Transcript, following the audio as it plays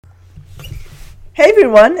Hey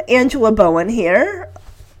everyone, Angela Bowen here,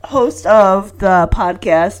 host of the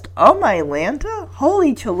podcast Oh My Atlanta,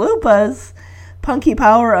 Holy Chalupas, Punky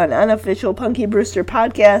Power, an unofficial Punky Brewster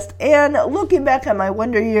podcast, and looking back at my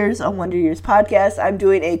Wonder Years on Wonder Years podcast, I'm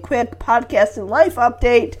doing a quick podcast and life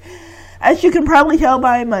update. As you can probably tell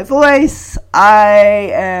by my voice,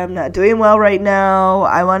 I am not doing well right now.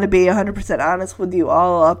 I want to be 100% honest with you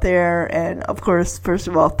all out there, and of course, first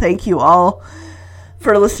of all, thank you all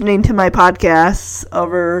for listening to my podcasts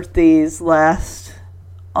over these last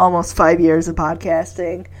almost 5 years of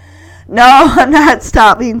podcasting. No, I'm not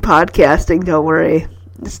stopping podcasting, don't worry.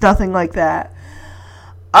 It's nothing like that.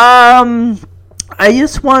 I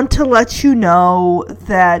just want to let you know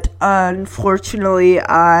that unfortunately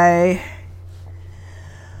I've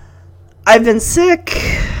been sick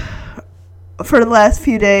for the last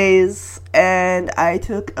few days, and I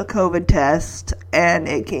took a COVID test and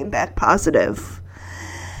it came back positive.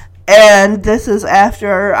 And this is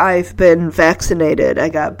after I've been vaccinated. I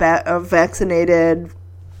got vaccinated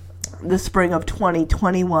the spring of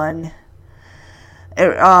 2021.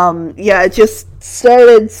 It just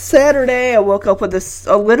started Saturday. I woke up with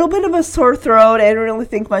a little bit of a sore throat. I didn't really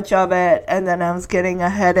think much of it. And then I was getting a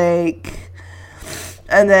headache.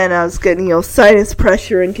 And then I was getting, sinus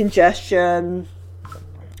pressure and congestion.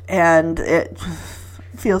 And it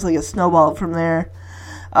feels like it snowballed from there.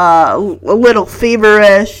 A little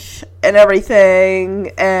feverish and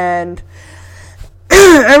everything, and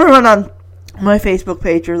everyone on my Facebook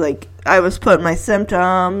page are like, I was putting my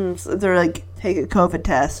symptoms, they're like, take a COVID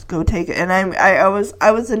test, go take it, and I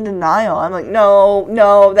was in denial. I'm like,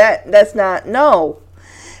 no, that's not, no.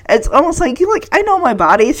 It's almost like, I know my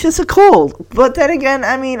body, it's just a cold, but then again,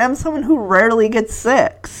 I'm someone who rarely gets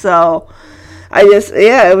sick, so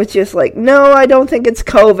it was just like, no, I don't think it's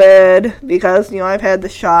COVID, because, I've had the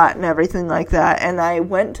shot and everything like that, and I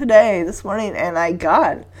went this morning, and I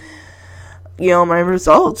got, my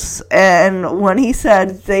results, and when he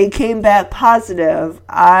said they came back positive,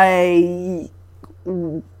 I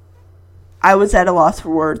was at a loss for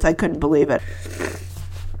words. I couldn't believe it.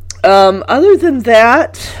 Other than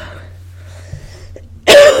that,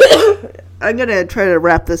 I'm going to try to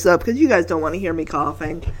wrap this up, because you guys don't want to hear me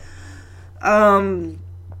coughing. I've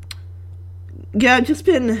just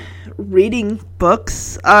been reading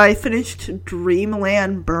books. I finished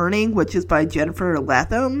Dreamland Burning, which is by Jennifer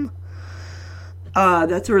Latham.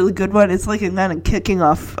 That's a really good one. It's like I'm kind of kicking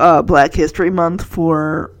off Black History Month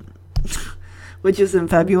which is in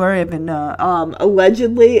February. I've been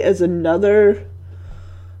Allegedly is another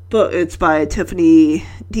book. It's by Tiffany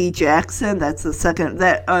D. Jackson. That's the second.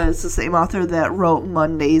 That is the same author that wrote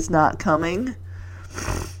Monday's Not Coming.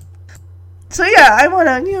 So I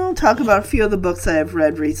want to, talk about a few of the books that I've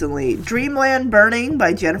read recently. Dreamland Burning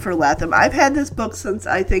by Jennifer Latham. I've had this book since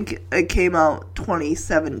I think it came out in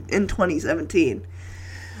 2017.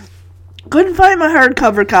 Couldn't find my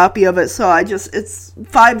hardcover copy of it, so it's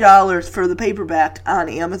 $5 for the paperback on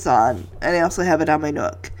Amazon, and I also have it on my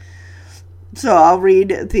Nook. So I'll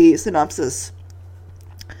read the synopsis.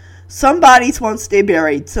 Some bodies won't stay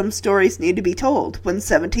buried. Some stories need to be told. When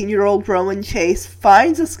 17-year-old Rowan Chase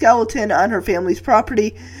finds a skeleton on her family's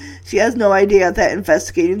property, she has no idea that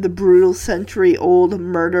investigating the brutal century-old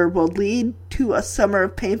murder will lead to a summer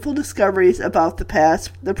of painful discoveries about the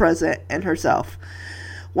past, the present, and herself.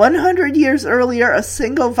 100 years earlier, a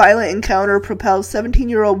single violent encounter propels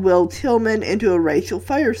 17-year-old Will Tillman into a racial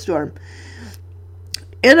firestorm.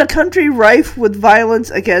 In a country rife with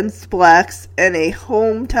violence against blacks and a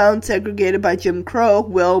hometown segregated by Jim Crow,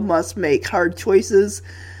 Will must make hard choices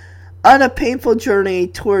on a painful journey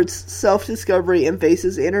towards self-discovery and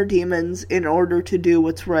faces inner demons in order to do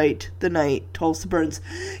what's right the night Tulsa burns.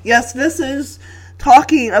 Yes, this is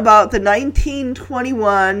talking about the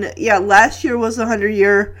 1921, last year was the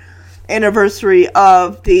 100-year anniversary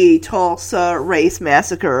of the Tulsa Race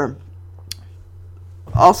Massacre,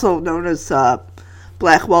 also known as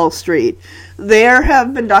Black Wall Street. There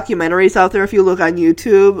have been documentaries out there if you look on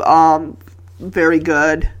YouTube. Very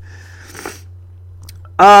good.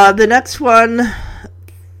 The next one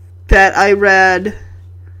that I read,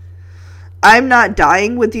 I'm Not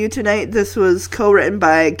Dying With You Tonight. This was co-written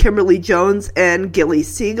by Kimberly Jones and Gilly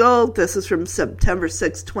Siegel. This is from September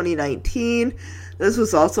 6, 2019. This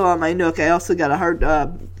was also on my Nook. I also got a hard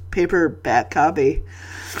paperback copy.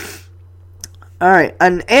 Alright,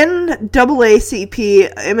 an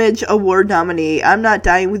NAACP Image Award nominee, I'm Not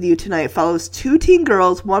Dying With You Tonight, follows two teen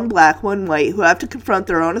girls, one black, one white, who have to confront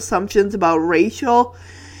their own assumptions about racial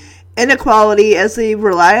inequality as they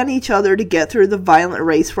rely on each other to get through the violent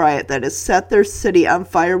race riot that has set their city on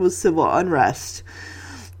fire with civil unrest.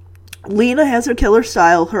 Lena has her killer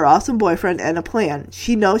style, her awesome boyfriend, and a plan.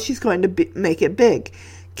 She knows she's going to make it big.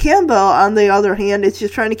 Campbell, on the other hand, is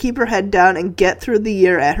just trying to keep her head down and get through the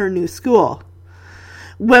year at her new school.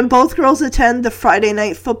 When both girls attend the Friday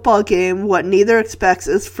night football game, what neither expects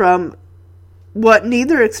is for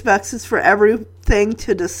everything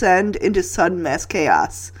to descend into sudden mass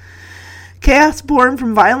chaos. Chaos born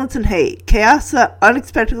from violence and hate. Chaos that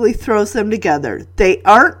unexpectedly throws them together. They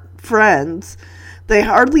aren't friends. They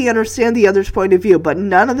hardly understand the other's point of view, but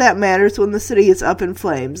none of that matters when the city is up in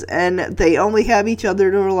flames, and they only have each other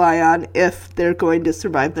to rely on if they're going to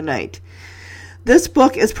survive the night. This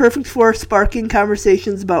book is perfect for sparking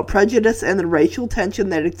conversations about prejudice and the racial tension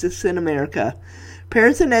that exists in America.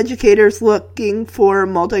 Parents and educators looking for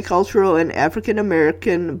multicultural and African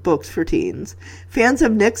American books for teens. Fans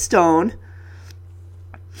of Nick Stone,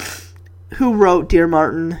 who wrote Dear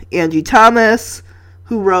Martin, Angie Thomas,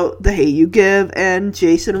 who wrote The Hate U Give, and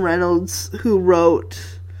Jason Reynolds, who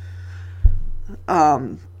wrote,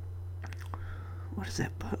 what is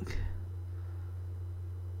that book?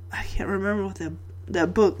 I can't remember what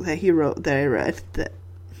that book that he wrote that I read.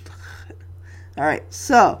 Alright,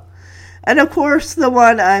 so, and of course the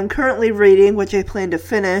one I'm currently reading, which I plan to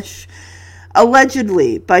finish,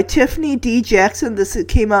 Allegedly, by Tiffany D. Jackson. This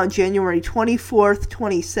came out January 24th,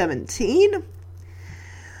 2017.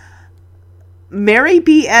 Mary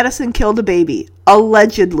B. Addison killed a baby.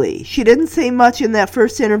 Allegedly. She didn't say much in that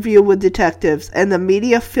first interview with detectives, and the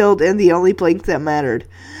media filled in the only blank that mattered.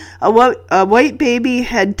 A white baby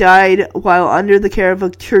had died while under the care of a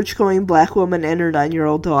church-going black woman and her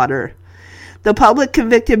 9-year-old daughter. The public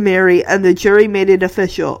convicted Mary, and the jury made it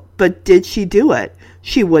official. But did she do it?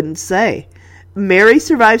 She wouldn't say. Mary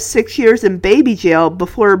survived 6 years in baby jail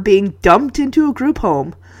before being dumped into a group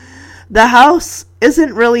home. The house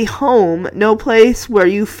isn't really home. No place where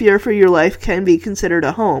you fear for your life can be considered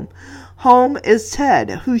a home. Home is Ted,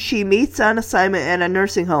 who she meets on assignment at a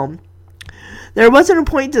nursing home. There wasn't a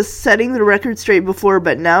point to setting the record straight before,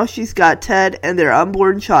 but now she's got Ted and their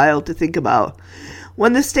unborn child to think about.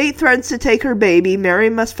 When the state threatens to take her baby, Mary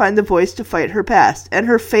must find the voice to fight her past, and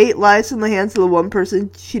her fate lies in the hands of the one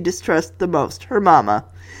person she distrusts the most, her mama.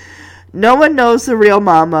 No one knows the real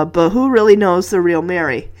mama, but who really knows the real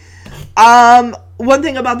Mary? One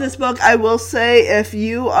thing about this book, I will say, if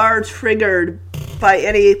you are triggered by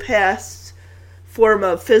any past form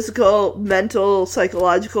of physical, mental,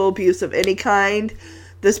 psychological abuse of any kind,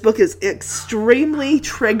 this book is extremely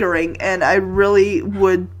triggering, and I really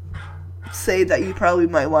would say that you probably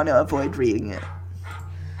might want to avoid reading it.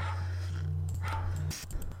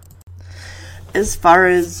 As far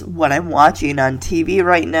as what I'm watching on TV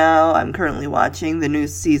right now, I'm currently watching the new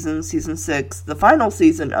season 6, the final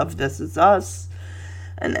season of This Is Us,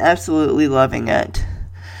 and absolutely loving it.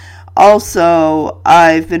 Also,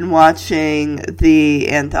 I've been watching the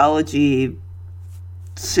anthology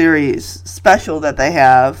series special that they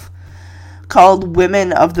have called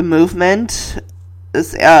Women of the Movement.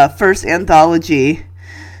 This first anthology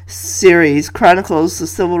series chronicles the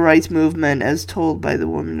civil rights movement as told by the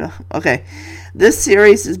woman. Okay. This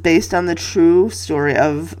series is based on the true story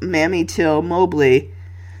of Mamie Till Mobley,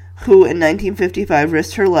 who in 1955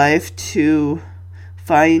 risked her life to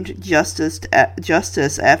find justice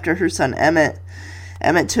after her son Emmett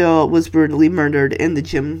Till was brutally murdered in the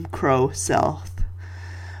Jim Crow South.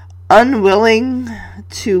 Unwilling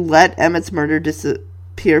to let Emmett's murder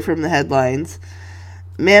disappear from the headlines,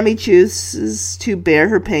 Mamie chooses to bear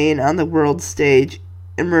her pain on the world stage,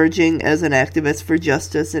 emerging as an activist for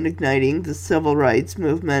justice and igniting the civil rights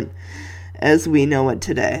movement as we know it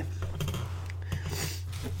today.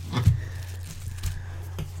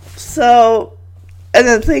 So, and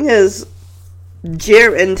the thing is,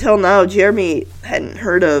 until now, Jeremy hadn't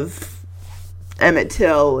heard of Emmett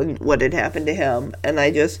Till and what had happened to him. And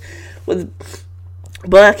I just, with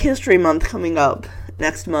Black History Month coming up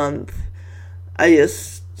next month,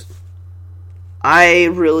 I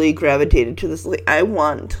really gravitated to this. I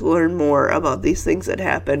want to learn more about these things that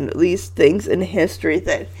happened, these things in history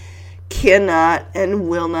that cannot and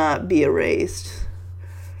will not be erased.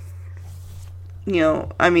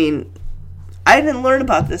 I didn't learn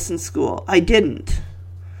about this in school. I didn't.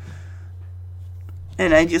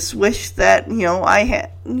 And I just wish that, I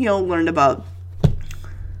had, learned about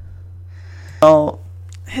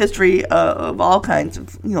history of all kinds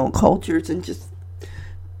of, cultures and just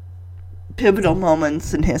pivotal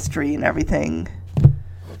moments in history and everything.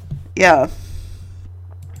 Yeah.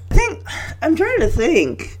 I'm trying to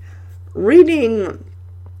think. Reading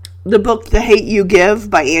the book The Hate U Give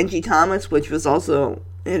by Angie Thomas, which was also,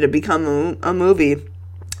 it had become a movie,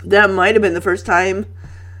 that might have been the first time,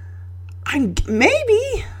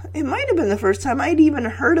 maybe, it might have been the first time I'd even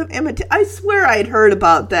heard of Emmett. I swear I'd heard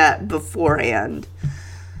about that beforehand.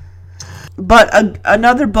 But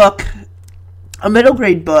another book, a middle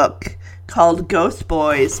grade book called Ghost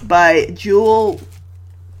Boys by Jewel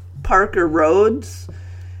Parker Rhodes,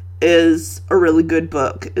 is a really good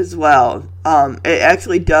book as well. It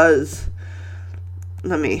actually does.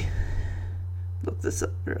 Let me look this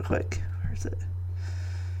up real quick. Where's it?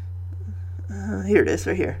 Here it is,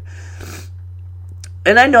 right here.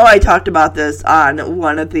 And I know I talked about this on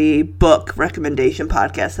one of the book recommendation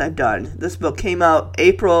podcasts I've done. This book came out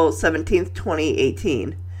April 17th,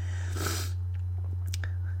 2018.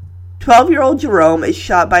 12-year-old Jerome is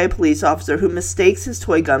shot by a police officer who mistakes his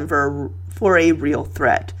toy gun for a real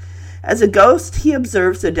threat. As a ghost, he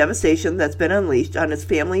observes the devastation that's been unleashed on his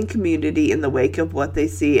family and community in the wake of what they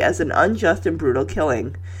see as an unjust and brutal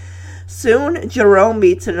killing. Soon, Jerome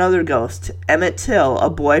meets another ghost, Emmett Till, a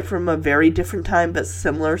boy from a very different time but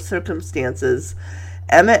similar circumstances.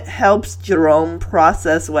 Emmett helps Jerome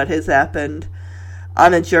process what has happened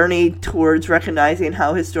on a journey towards recognizing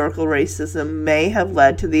how historical racism may have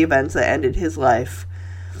led to the events that ended his life.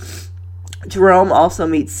 Jerome also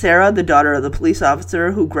meets Sarah, the daughter of the police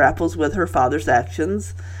officer, who grapples with her father's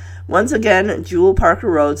actions. Once again, Jewel Parker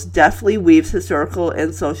Rhodes deftly weaves historical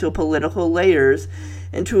and social-political layers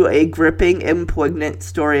into a gripping and poignant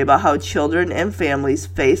story about how children and families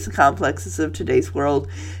face the complexes of today's world,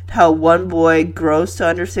 and how one boy grows to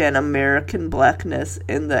understand American blackness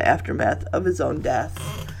in the aftermath of his own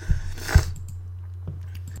death.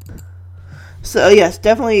 So yes,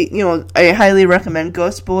 definitely, I highly recommend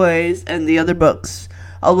Ghost Boys and the other books.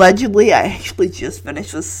 Allegedly, I actually just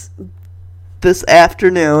finished this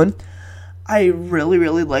afternoon. I really,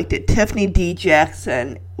 really liked it. Tiffany D.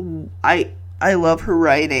 Jackson, I love her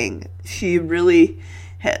writing. She really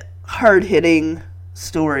had hard-hitting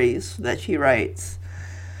stories that she writes.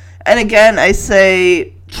 And again, I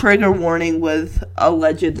say trigger warning with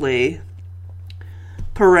allegedly.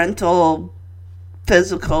 Parental,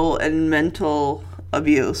 physical, and mental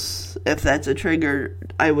abuse. If that's a trigger,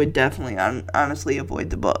 I would definitely honestly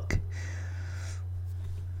avoid the book.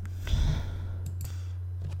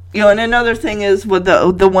 And another thing is with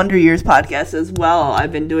the Wonder Years podcast as well.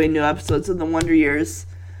 I've been doing new episodes of the Wonder Years.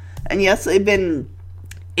 And yes, they've been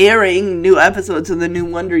airing new episodes of the new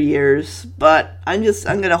Wonder Years. But I'm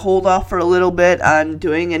going to hold off for a little bit on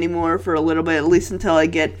doing any more for a little bit. At least until I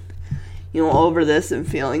get, over this and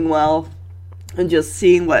feeling well. And just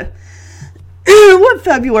seeing what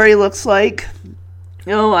February looks like.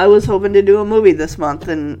 I was hoping to do a movie this month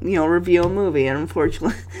and, review a movie. And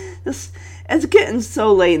unfortunately, it's getting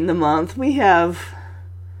so late in the month. We have,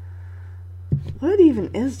 what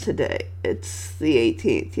even is today? It's the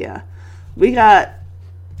 18th, yeah. We got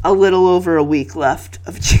a little over a week left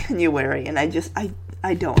of January, and I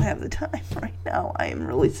don't have the time right now. I am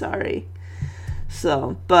really sorry.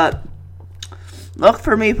 So, but look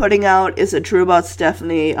for me putting out Is It True About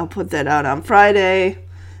Stephanie? I'll put that out on Friday,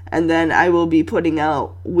 and then I will be putting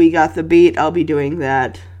out We Got the Beat. I'll be doing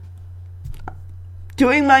that.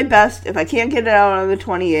 Doing my best. If I can't get it out on the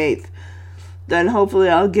 28th, then hopefully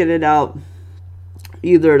I'll get it out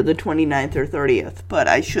either the 29th or 30th. But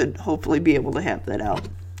I should hopefully be able to have that out.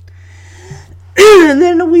 And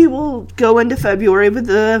then we will go into February with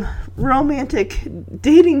the romantic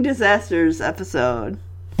dating disasters episode.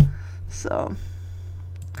 So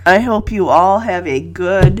I hope you all have a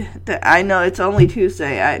good... I know it's only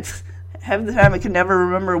Tuesday. I have the time I can never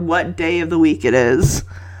remember what day of the week it is.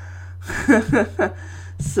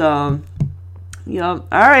 So,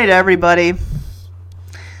 alright, everybody.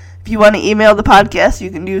 If you want to email the podcast,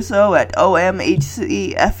 you can do so at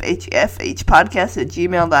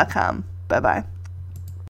omhcfhfhpodcast@gmail.com. Bye-bye.